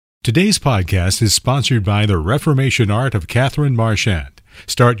Today's podcast is sponsored by the Reformation Art of Catherine Marchand.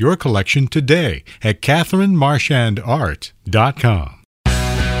 Start your collection today at catherinemarchandart.com.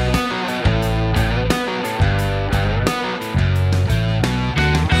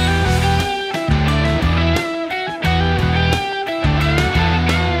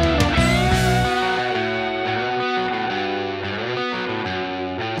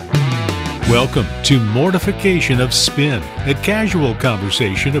 Welcome to Mortification of Spin, a casual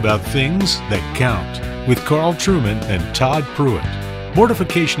conversation about things that count, with Carl Trueman and Todd Pruitt.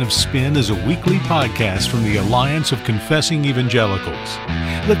 Mortification of Spin is a weekly podcast from the Alliance of Confessing Evangelicals.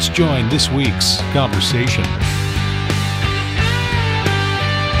 Let's join this week's conversation.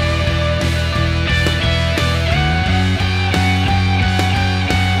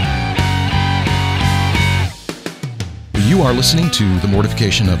 You are listening to The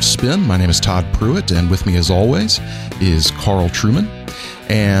Mortification of Spin. My name is Todd Pruitt, and with me as always is Carl Trueman.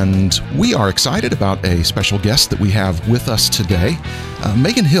 And we are excited about a special guest that we have with us today.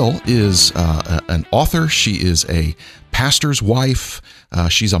 Megan Hill is an author. She is a pastor's wife.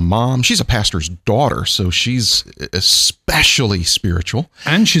 She's a mom. She's a pastor's daughter, so she's especially spiritual.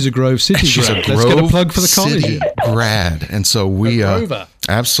 And she's a Grove City grad. Let's get a plug for the college. City grad. And so we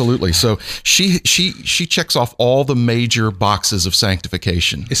absolutely. So she checks off all the major boxes of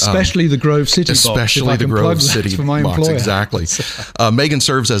sanctification, especially the Grove City box. Especially the Grove City for my box. Employer. Exactly. Megan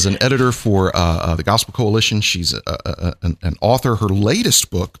serves as an editor for the Gospel Coalition. She's an author. Her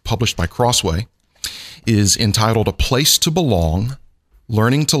latest book, published by Crossway, is entitled A Place to Belong,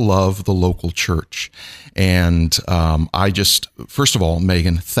 Learning to Love the Local Church. And first of all,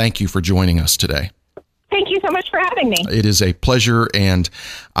 Megan, thank you for joining us today. Thank you so much for having me. It is a pleasure, and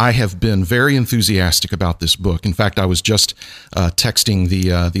I have been very enthusiastic about this book. In fact, I was just texting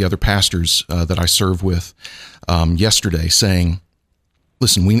the other pastors that I serve with yesterday saying,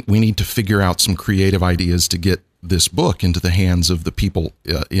 listen, we need to figure out some creative ideas to get this book into the hands of the people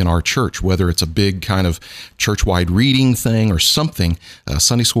in our church, whether it's a big kind of church-wide reading thing or something,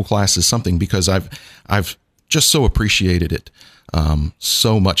 Sunday school classes, something, because I've just so appreciated it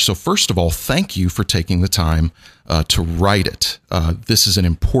so much. So first of all, thank you for taking the time to write it. This is an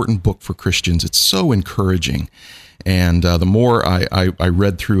important book for Christians. It's so encouraging. And the more I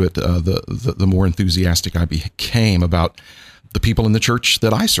read through it, the more enthusiastic I became about the people in the church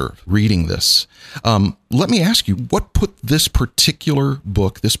that I serve reading this. Let me ask you, what put this particular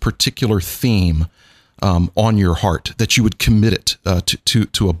book, this particular theme on your heart that you would commit it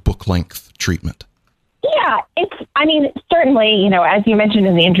to a book-length treatment? Yeah, certainly, as you mentioned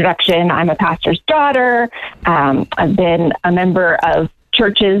in the introduction, I'm a pastor's daughter. I've been a member of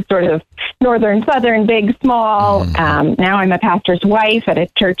churches, sort of northern, southern, big, small. Now I'm a pastor's wife at a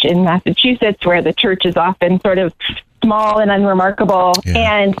church in Massachusetts where the church is often sort of small and unremarkable.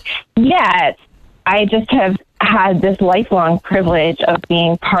 Yeah. And yet I just have had this lifelong privilege of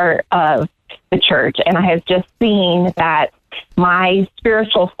being part of the church. And I have just seen that my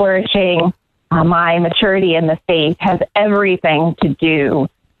spiritual flourishing, my maturity in the faith has everything to do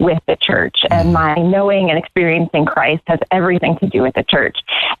with the church, and my knowing and experiencing Christ has everything to do with the church.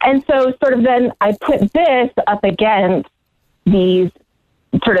 And so sort of then I put this up against these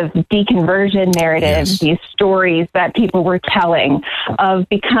sort of deconversion narratives, these stories that people were telling of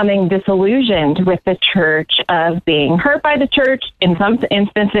becoming disillusioned with the church, of being hurt by the church in some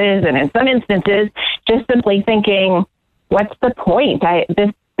instances, and in some instances, just simply thinking, what's the point?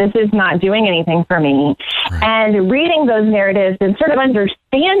 This is not doing anything for me. Right. And reading those narratives and sort of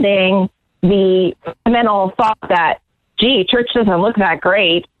understanding the fundamental thought that, gee, church doesn't look that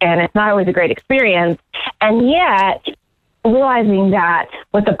great, and it's not always a great experience. And yet, realizing that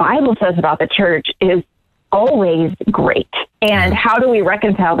what the Bible says about the church is always great. And how do we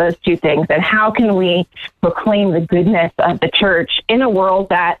reconcile those two things? And how can we proclaim the goodness of the church in a world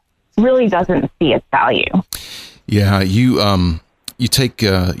that really doesn't see its value? Yeah, you take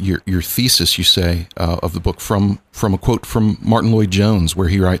your thesis, you say, of the book from a quote from Martin Lloyd-Jones, where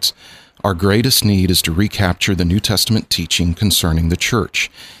he writes, "Our greatest need is to recapture the New Testament teaching concerning the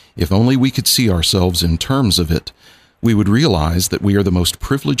church. If only we could see ourselves in terms of it, we would realize that we are the most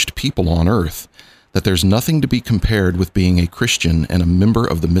privileged people on earth, that there's nothing to be compared with being a Christian and a member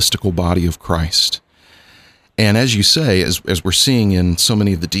of the mystical body of Christ." And as you say, as we're seeing in so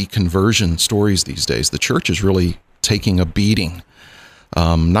many of the deconversion stories these days, the church is really taking a beating.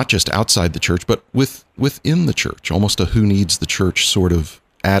 Not just outside the church, but within the church, almost a who needs the church sort of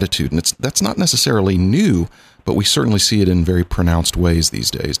attitude. And that's not necessarily new, but we certainly see it in very pronounced ways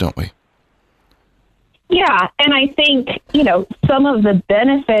these days, don't we? Yeah, and I think, some of the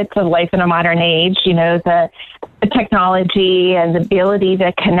benefits of life in a modern age, the the technology and the ability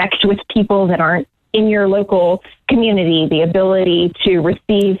to connect with people that aren't in your local community, the ability to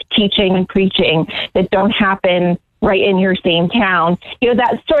receive teaching and preaching that don't happen right in your same town,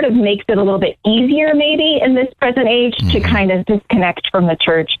 that sort of makes it a little bit easier maybe in this present age to kind of disconnect from the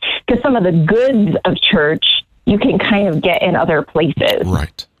church, because some of the goods of church you can kind of get in other places.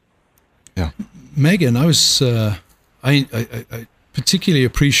 Right. Yeah. Megan, I was I particularly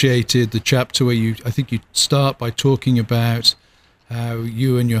appreciated the chapter where you start by talking about how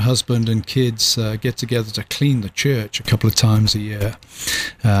you and your husband and kids get together to clean the church a couple of times a year.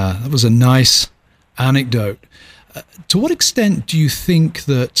 That was a nice anecdote. To what extent do you think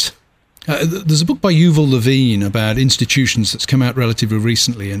that there's a book by Yuval Levine about institutions that's come out relatively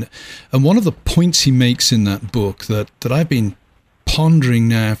recently, and one of the points he makes in that book that I've been pondering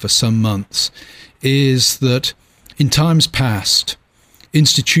now for some months is that in times past,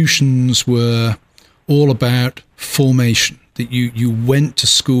 institutions were all about formation, that you went to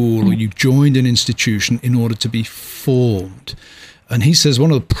school or you joined an institution in order to be formed. And he says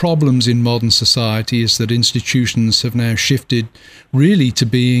one of the problems in modern society is that institutions have now shifted really to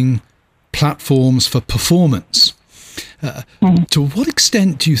being platforms for performance. To what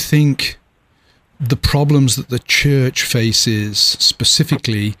extent do you think the problems that the church faces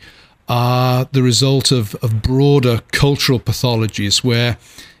specifically are the result of broader cultural pathologies where,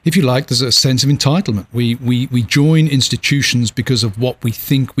 if you like, there's a sense of entitlement? We join institutions because of what we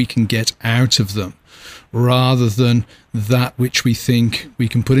think we can get out of them, rather than that which we think we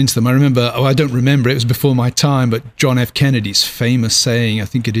can put into them. I don't remember, it was before my time, but John F. Kennedy's famous saying, I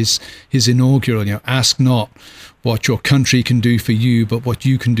think it is his inaugural, ask not what your country can do for you, but what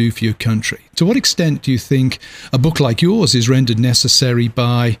you can do for your country. To what extent do you think a book like yours is rendered necessary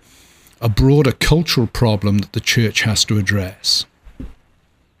by a broader cultural problem that the church has to address?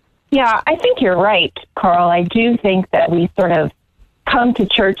 Yeah, I think you're right, Carl. I do think that we sort of come to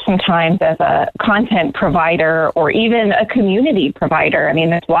church sometimes as a content provider or even a community provider. I mean,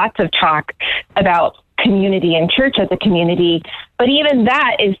 there's lots of talk about community and church as a community, but even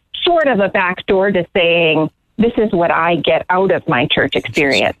that is sort of a backdoor to saying, this is what I get out of my church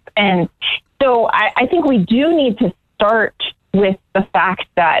experience. And so I think we do need to start with the fact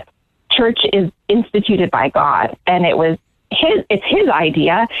that church is instituted by God, and it's his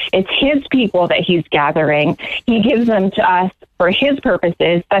idea. It's his people that he's gathering. He gives them to us for his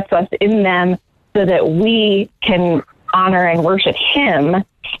purposes, sets us in them so that we can honor and worship him.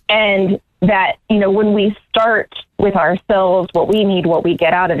 And that, when we start with ourselves, what we need, what we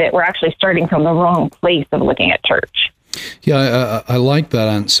get out of it, we're actually starting from the wrong place of looking at church. Yeah, I like that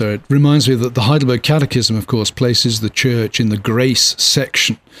answer. It reminds me that the Heidelberg Catechism, of course, places the church in the grace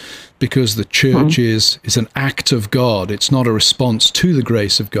section, because the church is an act of God. It's not a response to the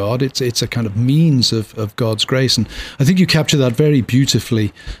grace of God. It's a kind of means of God's grace. And I think you capture that very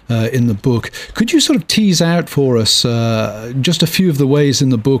beautifully in the book. Could you sort of tease out for us just a few of the ways in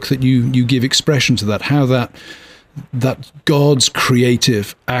the book that you give expression to that, how that God's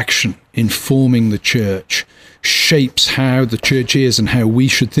creative action in forming the church shapes how the church is and how we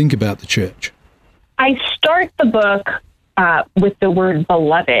should think about the church? I start the book with the word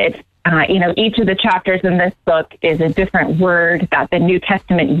beloved. Each of the chapters in this book is a different word that the New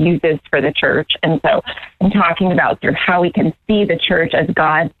Testament uses for the church. And so I'm talking about sort of how we can see the church as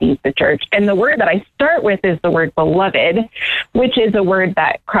God sees the church. And the word that I start with is the word beloved, which is a word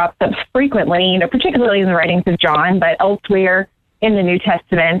that crops up frequently, particularly in the writings of John, but elsewhere in the New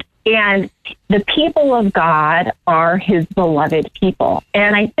Testament. And the people of God are his beloved people.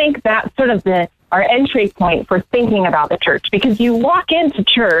 And I think that's sort of our entry point for thinking about the church, because you walk into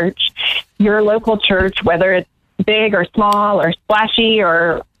church, your local church, whether it's big or small or splashy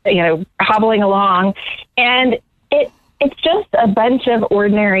or, hobbling along, and it's just a bunch of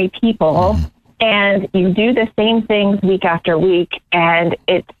ordinary people, and you do the same things week after week, and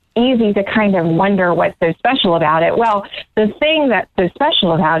it's easy to kind of wonder what's so special about it. Well, the thing that's so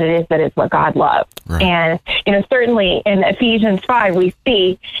special about it is that it's what God loves. Right. And, certainly in Ephesians 5, we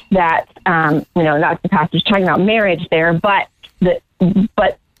see that, not the passage talking about marriage there, but the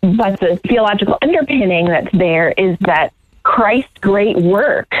theological underpinning that's there is that Christ's great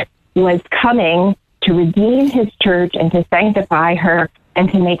work was coming to redeem his church and to sanctify her and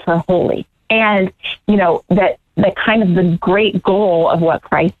to make her holy. And, that kind of the great goal of what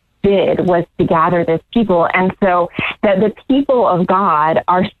Christ did was to gather this people. And so that the people of God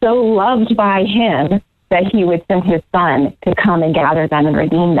are so loved by him that he would send his son to come and gather them and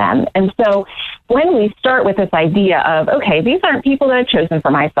redeem them. And so when we start with this idea of, okay, these aren't people that I've chosen for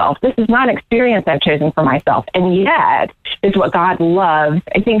myself, this is not an experience I've chosen for myself, and yet it's what God loves,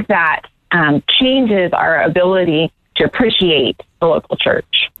 I think that changes our ability to appreciate the local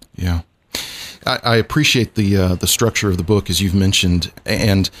church. Yeah. I appreciate the structure of the book, as you've mentioned.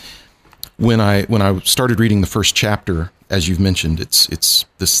 And when I started reading the first chapter, as you've mentioned, it's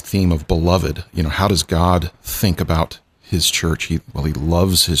this theme of beloved. How does God think about his church? He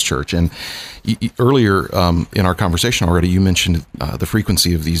loves his church. And earlier in our conversation already, you mentioned the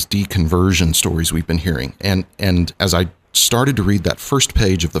frequency of these deconversion stories we've been hearing. And as I started to read that first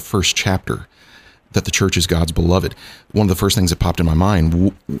page of the first chapter, that the church is God's beloved, one of the first things that popped in my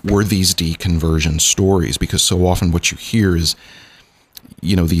mind were these deconversion stories, because so often what you hear is,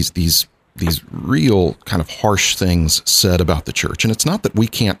 these real kind of harsh things said about the church. And it's not that we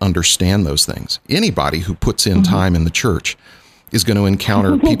can't understand those things. Anybody who puts in time in the church is going to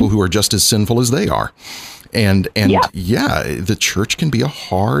encounter people who are just as sinful as they are. And the church can be a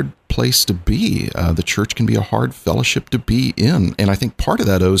hard place to be. The church can be a hard fellowship to be in. And I think part of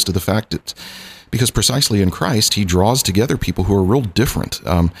that owes to the fact that because precisely in Christ, he draws together people who are real different.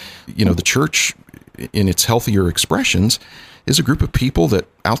 The church, in its healthier expressions, is a group of people that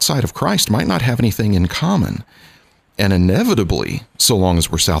outside of Christ might not have anything in common. And inevitably, so long as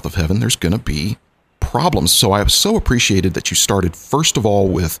we're south of heaven, there's going to be problems. So I so appreciated that you started, first of all,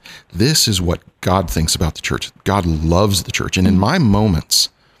 with this is what God thinks about the church. God loves the church. And in my moments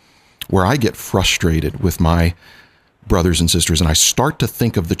where I get frustrated with my brothers and sisters, and I start to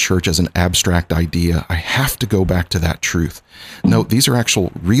think of the church as an abstract idea, I have to go back to that truth. No, these are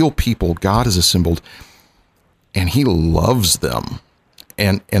actual real people God has assembled, and he loves them.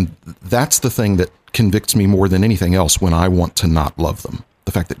 And that's the thing that convicts me more than anything else when I want to not love them,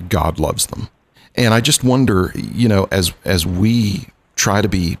 the fact that God loves them. And I just wonder, as we try to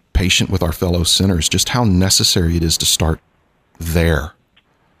be patient with our fellow sinners, just how necessary it is to start there,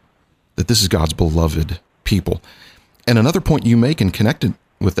 that this is God's beloved people. And another point you make and connected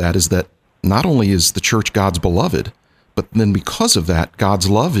with that is that not only is the church God's beloved, but then because of that, God's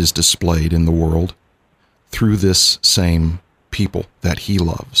love is displayed in the world through this same people that he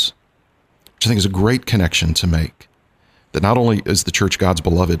loves, which I think is a great connection to make, that not only is the church God's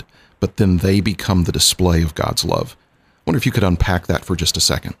beloved, but then they become the display of God's love. I wonder if you could unpack that for just a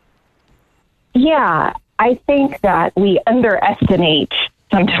second. Yeah, I think that we underestimate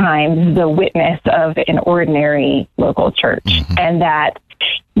sometimes the witness of an ordinary local church, and that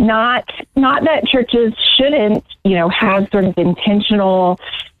not that churches shouldn't, have sort of intentional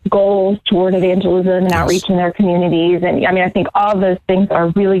goals toward evangelism and outreach in their communities. And I think all of those things are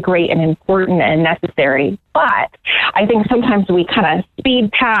really great and important and necessary. But I think sometimes we kind of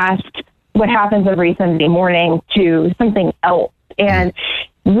speed past what happens every Sunday morning to something else. And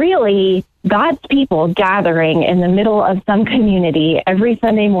really, God's people gathering in the middle of some community every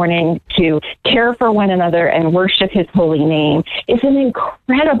Sunday morning to care for one another and worship his holy name is an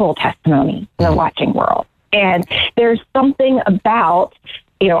incredible testimony in the watching world. And there's something about,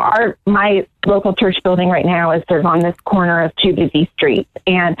 my local church building right now is sort of on this corner of two busy streets.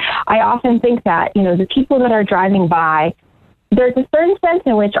 And I often think that, the people that are driving by, there's a certain sense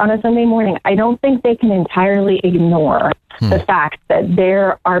in which on a Sunday morning, I don't think they can entirely ignore the fact that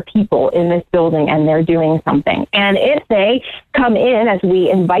there are people in this building and they're doing something. And if they come in, as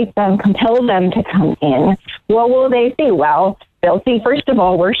we invite them, compel them to come in, what will they see? Well, they'll see, first of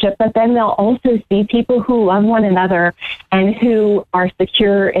all, worship, but then they'll also see people who love one another and who are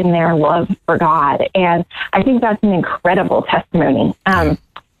secure in their love for God. And I think that's an incredible testimony. There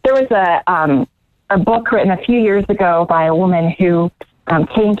was a book written a few years ago by a woman who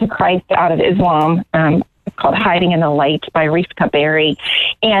came to Christ out of Islam. It's called Hiding in the Light by Rifqa Bary.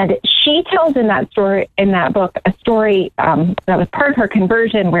 And she tells in that book a story that was part of her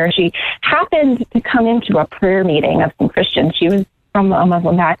conversion, where she happened to come into a prayer meeting of some Christians. She was from a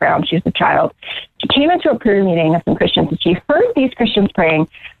Muslim background. She was a child. She came into a prayer meeting of some Christians, and she heard these Christians praying.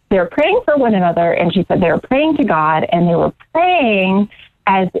 They were praying for one another, and she said they were praying to God, and they were praying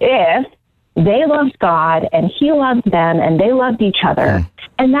as if they loved God and he loved them and they loved each other.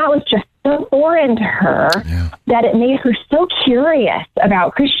 And that was just so foreign to her that it made her so curious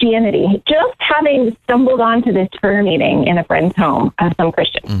about Christianity, just having stumbled onto this prayer meeting in a friend's home of some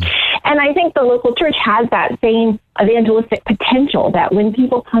Christians. And I think the local church has that same evangelistic potential, that when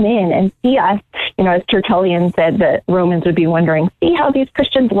people come in and see us, as Tertullian said, that Romans would be wondering, see how these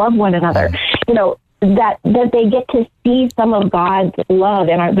Christians love one another, that they get to see some of God's love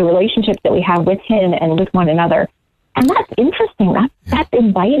and the relationships that we have with him and with one another. And that's interesting. That's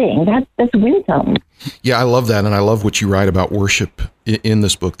inviting. That's winsome. Yeah, I love that. And I love what you write about worship in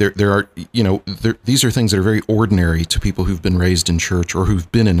this book. There are, these are things that are very ordinary to people who've been raised in church or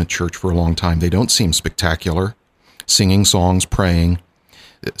who've been in a church for a long time. They don't seem spectacular. Singing songs, praying.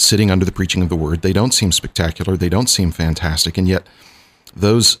 sitting under the preaching of the word. They don't seem spectacular. They don't seem fantastic. And yet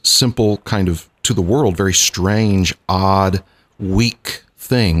those simple kind of, to the world, very strange, odd, weak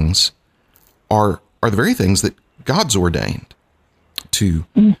things are the very things that God's ordained to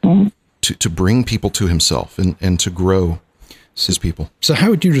bring people to himself and to grow his people. So how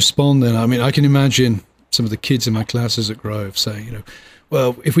would you respond then? I mean, I can imagine some of the kids in my classes at Grove saying,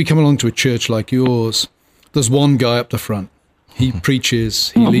 well, if we come along to a church like yours, there's one guy up the front. He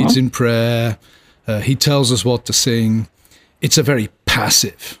preaches, he leads in prayer, he tells us what to sing. It's a very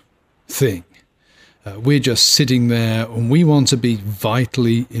passive thing. We're just sitting there and we want to be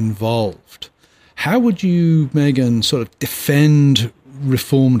vitally involved. How would you, Megan, sort of defend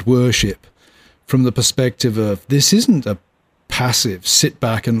Reformed worship from the perspective of this isn't a passive sit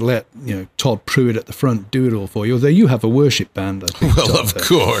back and let Todd Pruitt at the front do it all for you, although you have a worship band, I think. Well, of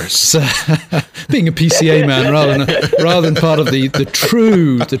course. So, being a PCA man rather than part of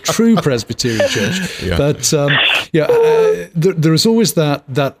the true Presbyterian church. Yeah. But there is always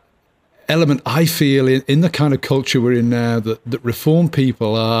that element, I feel, in the kind of culture we're in now, that Reformed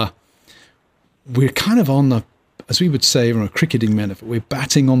people we're kind of on the, as we would say from a cricketing metaphor, we're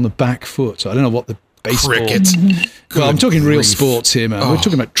batting on the back foot. So I don't know what the baseball. Cricket. Well, I'm talking real grief. sports here, man. We're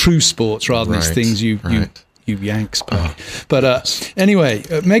talking about true sports rather than these things you Yanks play. But anyway,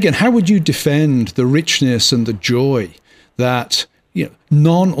 Megan, how would you defend the richness and the joy that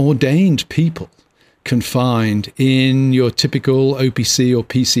non-ordained people can find in your typical OPC or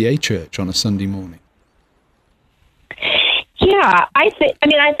PCA church on a Sunday morning? Yeah, I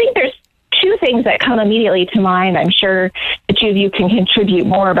think there's two things that come immediately to mind. I'm sure the two of you can contribute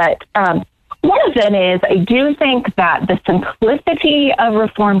more, but one of them is I do think that the simplicity of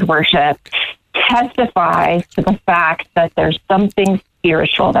Reformed worship testifies to the fact that there's something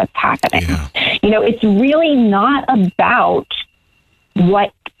spiritual that's happening. Yeah. It's really not about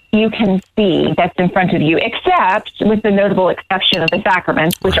what you can see that's in front of you, except with the notable exception of the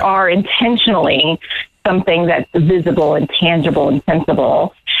sacraments, which are intentionally something that's visible and tangible and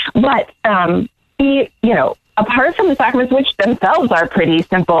sensible. But, apart from the sacraments, which themselves are pretty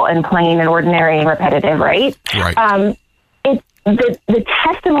simple and plain and ordinary and repetitive, right? Right. The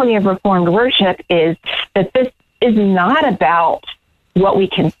testimony of Reformed worship is that this is not about what we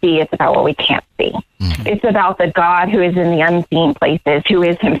can see, it's about what we can't see. Mm-hmm. It's about the God who is in the unseen places, who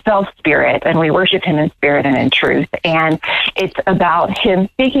is himself spirit, and we worship him in spirit and in truth. And it's about him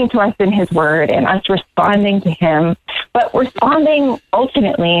speaking to us in his word and us responding to him, but responding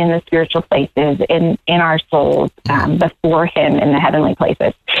ultimately in the spiritual places, in our souls, before him in the heavenly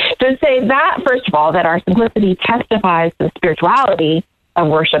places. So to say that, first of all, that our simplicity testifies to the spirituality of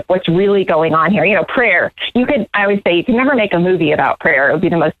worship, what's really going on here. Prayer. I always say you can never make a movie about prayer. It would be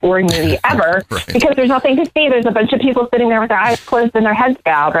the most boring movie ever right. because there's nothing to see. There's a bunch of people sitting there with their eyes closed and their heads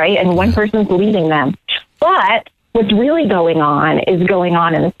bowed, right? And one person's leading them. But what's really going on is going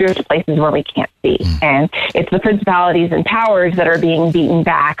on in the spiritual places where we can't see. And it's the principalities and powers that are being beaten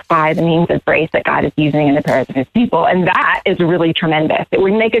back by the means of grace that God is using in the prayers of his people. And that is really tremendous. It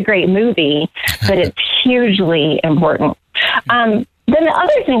would make a great movie, but it's hugely important. Then the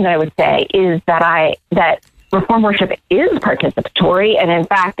other thing that I would say is that Reformed worship is participatory, and in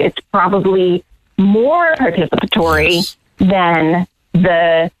fact, it's probably more participatory than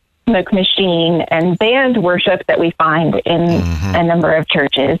the smoke machine and band worship that we find in a number of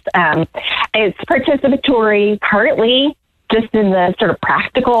churches. It's participatory partly just in the sort of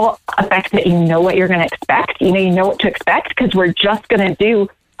practical effect that you know what you're going to expect. You know what to expect because we're just going to do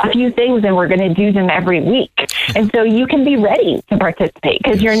a few things and we're going to do them every week. And so you can be ready to participate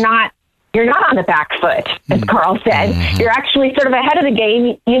because you're not on the back foot, as Carl said. You're actually sort of ahead of the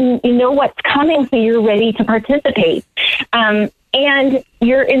game. You know what's coming, so you're ready to participate. And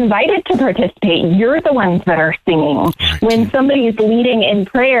you're invited to participate. You're the ones that are singing. When somebody's leading in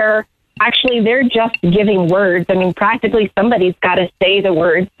prayer, actually, they're just giving words. I mean, practically somebody's got to say the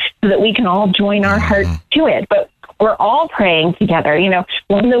words so that we can all join our hearts to it. But we're all praying together.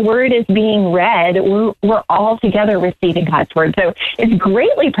 When the word is being read, we're all together receiving God's word. So it's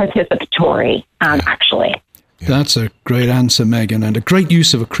greatly participatory, actually. That's a great answer, Megan, and a great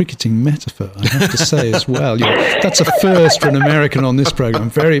use of a cricketing metaphor, I have to say as well. That's a first for an American on this program.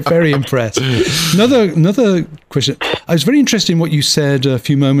 Very, very impressed. Another question. I was very interested in what you said a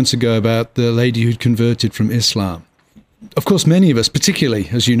few moments ago about the lady who'd converted from Islam. Of course, many of us, particularly,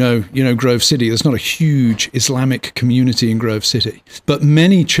 as you know, Grove City, there's not a huge Islamic community in Grove City, but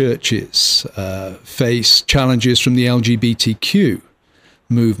many churches face challenges from the LGBTQ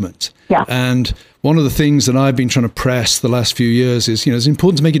movement. Yeah. And one of the things that I've been trying to press the last few years is, it's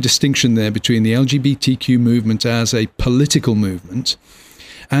important to make a distinction there between the LGBTQ movement as a political movement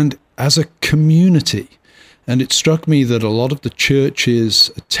and as a community. And it struck me that a lot of the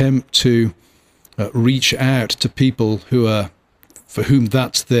churches attempt to reach out to people for whom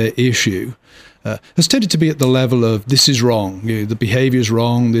that's their issue, has tended to be at the level of, this is wrong, the behavior is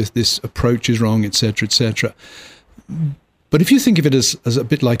wrong, this approach is wrong, etc., etc. But if you think of it as a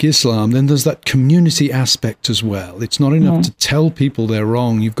bit like Islam, then there's that community aspect as well. It's not enough to tell people they're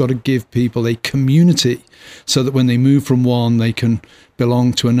wrong. You've got to give people a community so that when they move from one, they can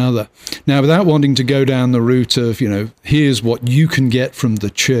belong to another. Now, without wanting to go down the route of, here's what you can get from the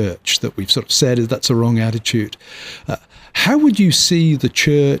church, that we've sort of said is that's a wrong attitude. How would you see the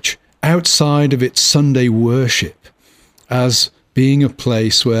church outside of its Sunday worship as being a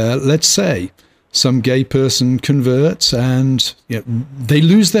place where, let's say, some gay person converts and they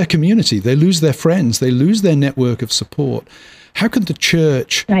lose their community, they lose their friends, they lose their network of support? How can the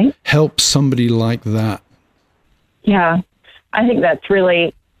church help somebody like that? Yeah, I think that's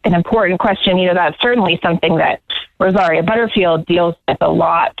really an important question. That's certainly something that Rosaria Butterfield deals with a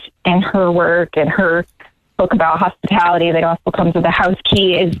lot in her work, and her book about hospitality, The Gospel Comes with a House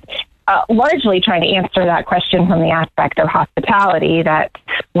Key, is largely trying to answer that question from the aspect of hospitality, that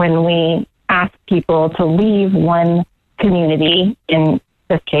when we ask people to leave one community, in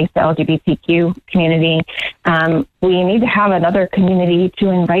this case, the LGBTQ community, we need to have another community to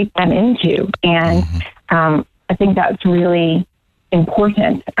invite them into. And I think that's really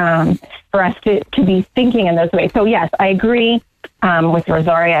important for us to be thinking in those ways. So yes, I agree with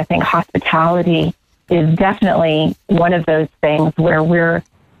Rosaria. I think hospitality is definitely one of those things where we're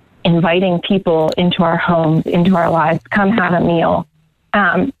inviting people into our homes, into our lives, come have a meal.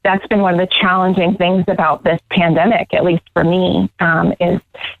 That's been one of the challenging things about this pandemic, at least for me, is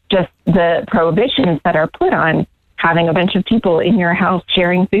just the prohibitions that are put on having a bunch of people in your house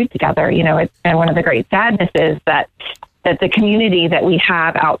sharing food together. It's been one of the great sadnesses that the community that we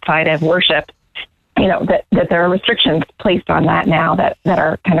have outside of worship, that there are restrictions placed on that now that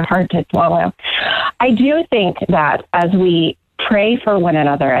are kind of hard to swallow. I do think that as we pray for one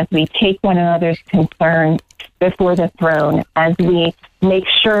another, as we take one another's concerns before the throne, as we make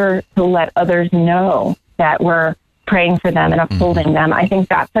sure to let others know that we're praying for them and upholding them, I think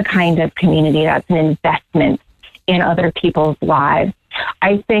that's the kind of community that's an investment in other people's lives.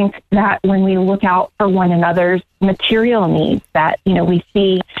 I think that when we look out for one another's material needs, that, we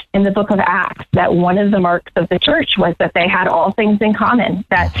see in the book of Acts that one of the marks of the church was that they had all things in common,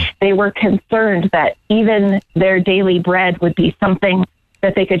 that they were concerned that even their daily bread would be something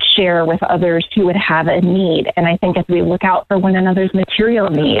that they could share with others who would have a need. And I think as we look out for one another's material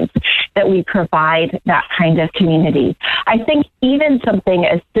needs, that we provide that kind of community. I think even something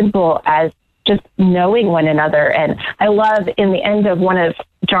as simple as just knowing one another. And I love in the end of one of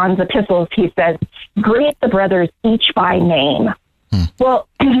John's epistles, he says, greet the brothers each by name. Well,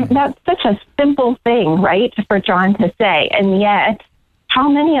 that's such a simple thing, right, for John to say. And yet, how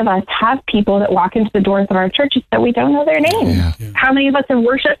many of us have people that walk into the doors of our churches that we don't know their names? Yeah. How many of us have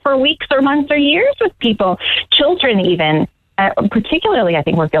worshiped for weeks or months or years with people, children even? Particularly, I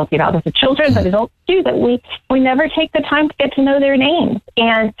think we're guilty about this with children, but adults too, that we never take the time to get to know their names.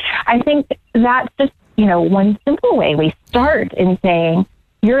 And I think that's just, one simple way we start in saying,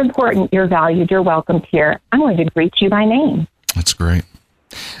 you're important, you're valued, you're welcomed here. I'm going to greet you by name. That's great.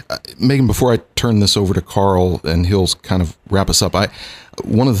 Megan, before I turn this over to Carl and he'll kind of wrap us up,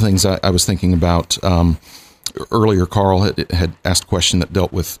 one of the things I was thinking about earlier, Carl had asked a question that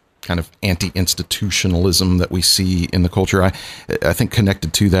dealt with kind of anti-institutionalism that we see in the culture. I think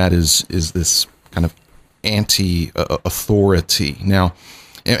connected to that is this kind of anti-authority. Now,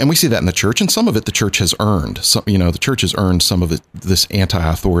 and we see that in the church, and some of it the church has earned. The church has earned some of it, this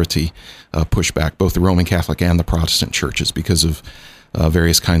anti-authority pushback, both the Roman Catholic and the Protestant churches, because of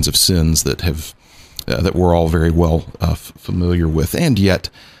various kinds of sins that we're all very well familiar with. And yet,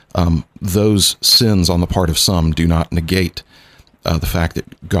 those sins on the part of some do not negate the fact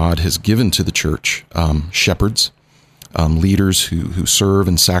that God has given to the church shepherds, leaders who serve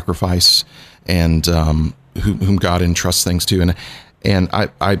and sacrifice, and whom God entrusts things to. And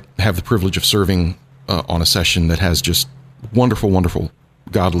I have the privilege of serving on a session that has just wonderful, wonderful,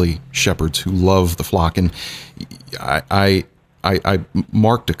 godly shepherds who love the flock. And I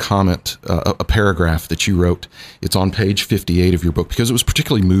marked a comment, a paragraph that you wrote. It's on page 58 of your book, because it was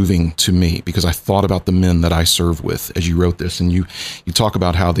particularly moving to me, because I thought about the men that I serve with as you wrote this. And you talk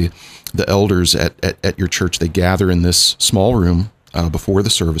about how the elders at your church, they gather in this small room before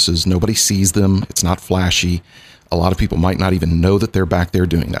the services. Nobody sees them. It's not flashy. A lot of people might not even know that they're back there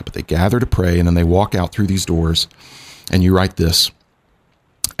doing that, but they gather to pray, and then they walk out through these doors. And you write this: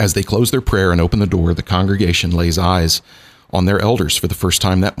 as they close their prayer and open the door, the congregation lays eyes on their elders for the first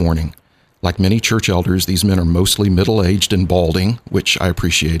time that morning. Like many church elders, these men are mostly middle-aged and balding, which I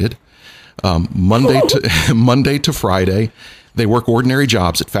appreciated. Monday to Friday, they work ordinary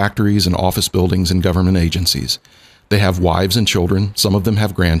jobs at factories and office buildings and government agencies. They have wives and children. Some of them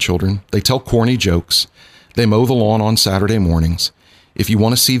have grandchildren. They tell corny jokes. They mow the lawn on Saturday mornings. If you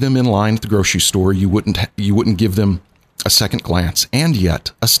want to see them in line at the grocery store, you wouldn't give them a second glance. And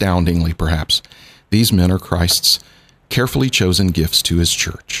yet, astoundingly perhaps, these men are Christ's carefully chosen gifts to his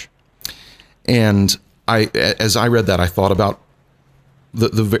church. And as I read that, I thought about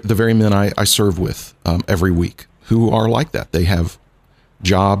the very men I serve with every week who are like that. They have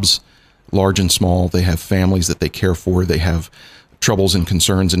jobs, large and small. They have families that they care for. They have troubles and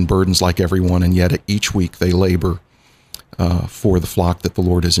concerns and burdens like everyone. And yet each week they labor for the flock that the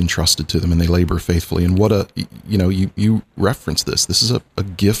Lord has entrusted to them, and they labor faithfully. And what you reference this. This is a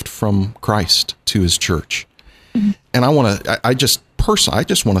gift from Christ to his church. Mm-hmm. And I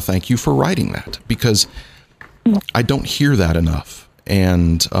just want to thank you for writing that, because I don't hear that enough.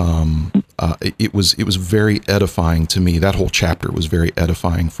 And it was very edifying to me. That whole chapter was very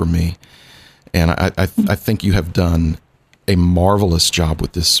edifying for me. And I think you have done a marvelous job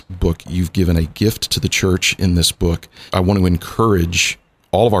with this book. You've given a gift to the church in this book. I want to encourage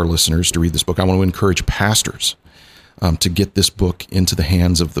all of our listeners to read this book. I want to encourage pastors to get this book into the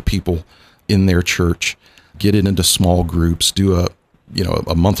hands of the people in their church, get it into small groups, do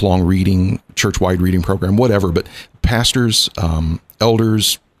a month-long reading, church-wide reading program, whatever. But pastors,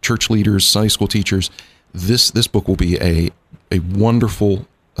 elders, church leaders, Sunday school teachers, this book will be a wonderful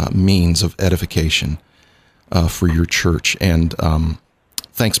means of edification for your church. And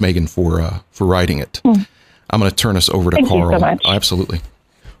thanks, Megan, for writing it. I'm going to turn us over to Thank Carl. You so much. Absolutely.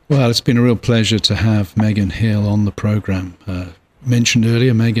 Well, it's been a real pleasure to have Megan Hill on the program. Mentioned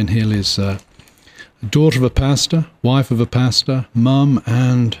earlier, Megan Hill is daughter of a pastor, wife of a pastor, mum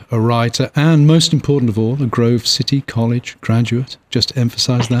and a writer, and most important of all, a Grove City College graduate. Just to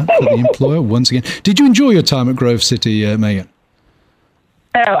emphasize that for the employer once again. Did you enjoy your time at Grove City, Megan?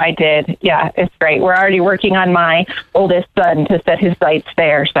 Oh, I did. Yeah, it's great. We're already working on my oldest son to set his sights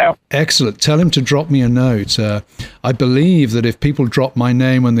there. So excellent. Tell him to drop me a note. I believe that if people drop my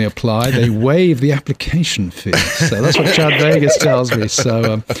name when they apply, they waive the application fee. So that's what Chad Vegas tells me.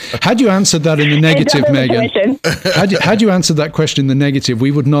 So had you answered that in the negative, Megan, had you answered that question in the negative,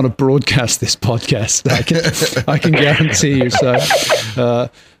 we would not have broadcast this podcast. I can guarantee you.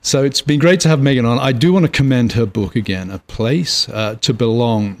 So it's been great to have Megan on. I do want to commend her book again, A Place to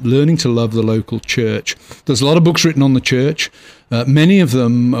Belong, Learning to Love the Local Church. There's a lot of books written on the church. Many of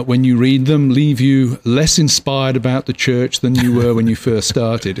them, when you read them, leave you less inspired about the church than you were when you first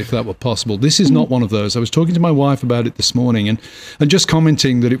started, if that were possible. This is not one of those. I was talking to my wife about it this morning and just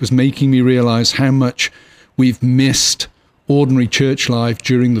commenting that it was making me realize how much we've missed ordinary church life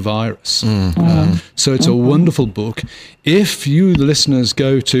during the virus. So it's a wonderful book. If you, the listeners,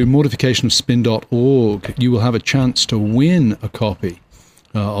 go to mortificationofspin.org, you will have a chance to win a copy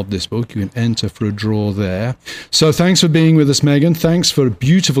of this book. You can enter for a draw there. So thanks for being with us, Megan. Thanks for a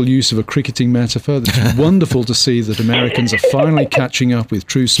beautiful use of a cricketing metaphor. It's wonderful to see that Americans are finally catching up with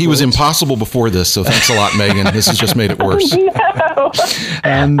true sport. He was impossible before this, so thanks a lot, Megan. This has just made it worse. No.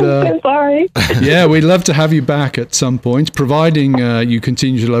 And I'm so sorry. Yeah, we'd love to have you back at some point, providing you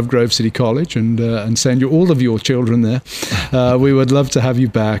continue to love Grove City College and send all of your children there. We would love to have you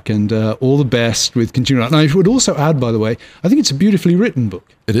back, and all the best with continuing. And I would also add, by the way, I think it's a beautifully written book.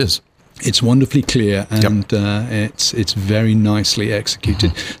 It is. It's wonderfully clear, and it's very nicely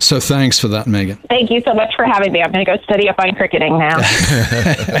executed. So thanks for that, Megan. Thank you so much for having me. I'm going to go study up on cricketing now.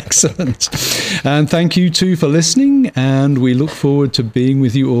 Excellent. And thank you too for listening, and we look forward to being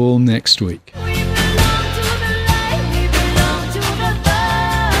with you all next week.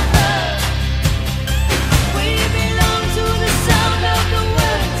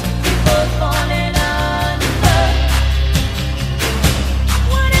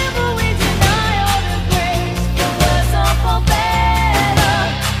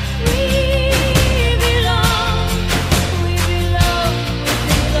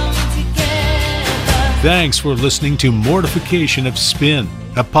 Thanks for listening to Mortification of Spin,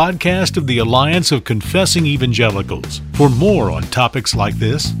 a podcast of the Alliance of Confessing Evangelicals. For more on topics like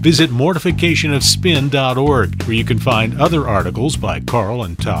this, visit mortificationofspin.org, where you can find other articles by Carl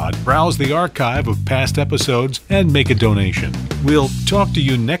and Todd, browse the archive of past episodes, and make a donation. We'll talk to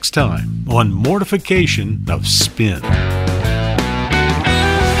you next time on Mortification of Spin.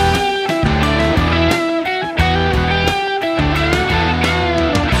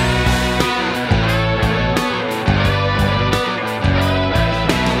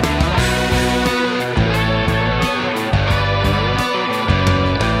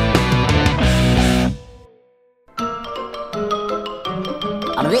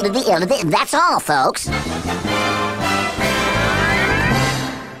 That's all, folks.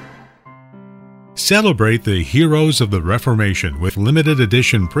 Celebrate the heroes of the Reformation with limited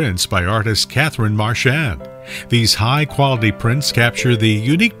edition prints by artist Catherine Marchand. These high-quality prints capture the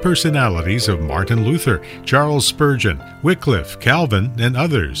unique personalities of Martin Luther, Charles Spurgeon, Wycliffe, Calvin, and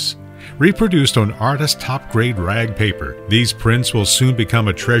others. Reproduced on artist top-grade rag paper, these prints will soon become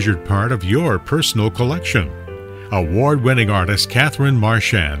a treasured part of your personal collection. Award-winning artist Catherine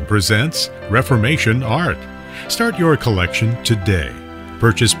Marchand presents Reformation Art. Start your collection today.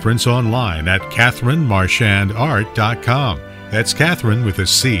 Purchase prints online at CatherineMarchandArt.com. That's Catherine with a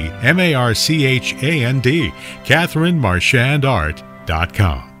C, MARCHAND,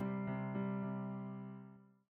 CatherineMarchandArt.com.